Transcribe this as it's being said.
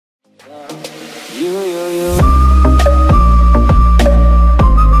You.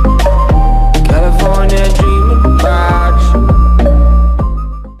 California dreaming about you.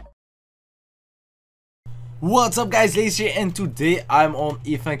 What's up guys, Lace here, and today I'm on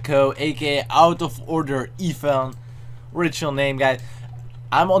Ethan Co, aka Out of Order Ethan, original name guys.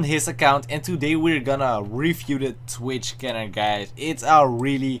 I'm on his account and today we're gonna review the Twitch scanner guys. It's a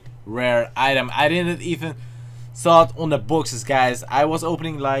really rare item. I didn't even saw it on the boxes guys. I was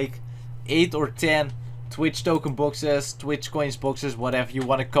opening like 8 or 10 Twitch token boxes, Twitch coins boxes, whatever you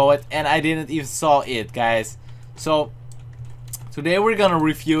want to call it, and I didn't even saw it guys. So today we're gonna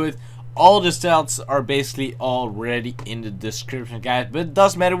review it. All the stats are basically already in the description guys, but it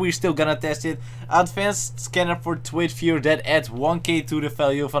doesn't matter, we're still gonna test it. Advanced scanner for Twitch viewer that adds 1k to the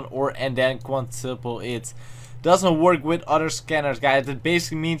value of an ore and then quintuple it. Doesn't work with other scanners guys. That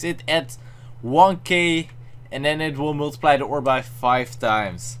basically means it adds 1k and then it will multiply the ore by 5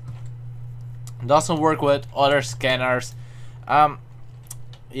 times. Doesn't work with other scanners.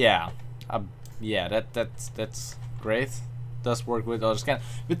 Yeah, that's great. Does work with other scanners,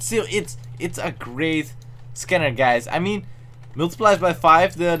 but still it's a great scanner guys. I mean, multiplies by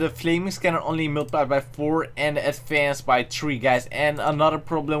 5. The flaming scanner only multiplied by 4 and advanced by 3 guys. And another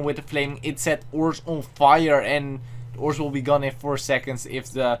problem with the flaming, it set ores on fire and the ores will be gone in 4 seconds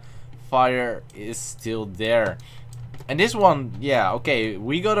if the fire is still there. And this one, yeah, okay,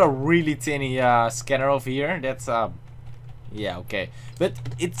 we got a really tiny scanner over here. That's yeah, okay, but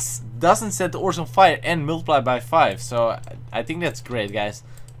it doesn't set the ores on fire and multiply by 5, so I think that's great guys.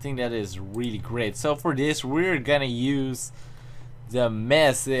 I think that is really great. So for this we're gonna use the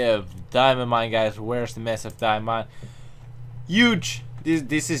massive diamond mine guys. Where's the massive diamond mine? Huge.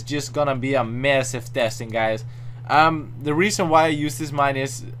 This is just gonna be a massive testing guys. The reason why I use this mine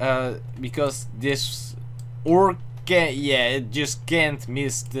is because this ore it just can't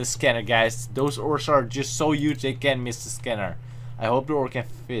miss the scanner guys. Those ores are just so huge they can't miss the scanner. I hope the ore can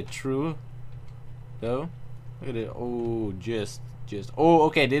fit through though. Look at it. Oh, just oh,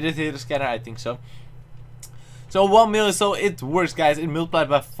 okay, did it hit the scanner? I think so. So 1 million, so it works guys. It multiplied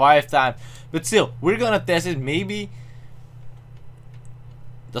by 5 times, but still we're gonna test it. Maybe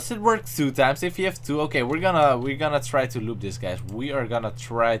does it work 2 times if you have 2? Okay, we're gonna try to loop this guys. We are gonna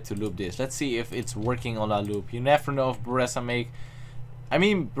try to loop this. Let's see if it's working on a loop. You never know if Baressa make, I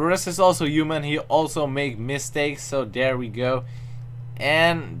mean, Baressa is also human, he also make mistakes, so there we go.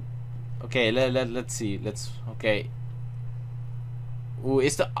 And okay, let's see. Okay. Ooh,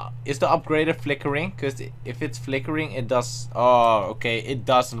 is the upgrader flickering? Because if it's flickering it does. Oh, okay, it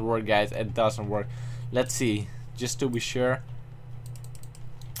doesn't work guys. It doesn't work. Let's see, just to be sure.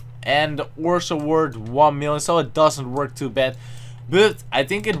 And the ores are worth 1 million, so it doesn't work too bad. But I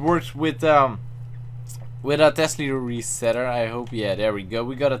think it works with a Tesla resetter. I hope. Yeah, there we go.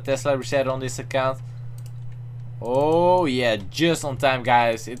 We got a Tesla resetter on this account. Oh yeah, just on time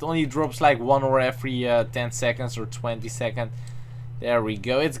guys. It only drops like 1 ore every 10 seconds or 20 seconds. There we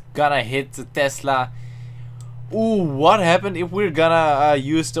go. It's gonna hit the Tesla. Ooh, what happened if we're gonna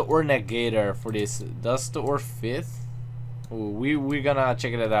use the ore negator for this? Does the ore fit? Ooh, we're gonna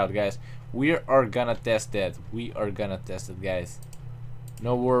check it out guys. We are gonna test that. We are gonna test it guys.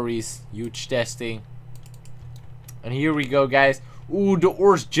 No worries. Huge testing. And here we go guys. Ooh, the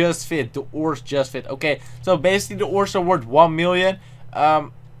ores just fit. The ores just fit. Okay, so basically the ores are worth 1 million.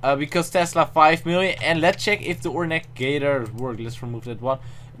 Because Tesla 5 million. And let's check if the ore negator works. Let's remove that one.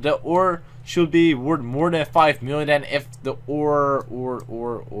 The ore should be worth more than 5 million than if the ore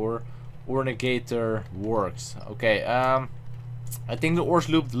negator works. Okay, I think the ores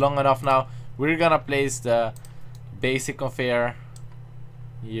looped long enough now. We're gonna place the basic conveyor.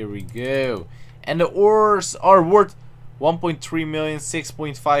 Here we go. And the ores are worth 1.3 million,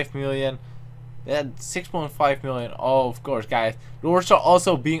 6.5 million. That 6.5 million. Oh, of course, guys. The ores are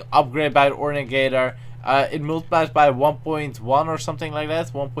also being upgraded by the ore negator. It multiplies by 1.1 or something like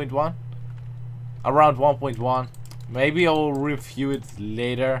that. 1.1. Around 1.1. Maybe I'll review it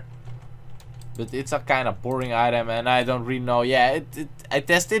later. But it's a kind of boring item and I don't really know. Yeah, I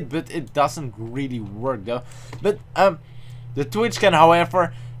tested, but it doesn't really work though. But the Twitch scanner,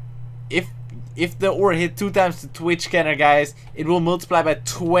 however, if the ore hit 2 times the Twitch scanner guys, it will multiply by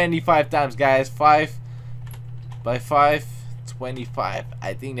 25 times guys. 5 by 5, 25.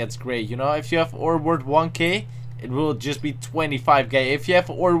 I think that's great. You know, if you have ore worth 1k, it will just be 25k. If you have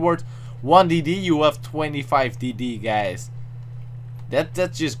ore worth 1 DD, you have 25 DD guys.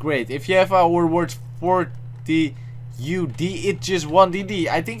 That's just great. If you have our words 40 UD, it's just 1 DD.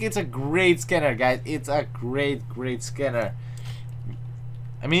 I think it's a great scanner, guys. It's a great scanner.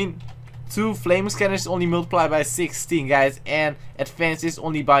 I mean, 2 flame scanners only multiply by 16, guys, and advanced is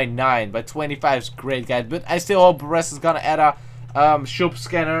only by 9. By 25 is great, guys, but I still hope Rest is gonna add a shop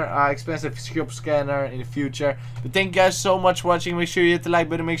scanner, expensive shop scanner in the future. But thank you guys so much for watching. Make sure you hit the like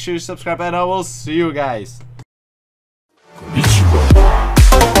button, make sure you subscribe, and I will see you guys.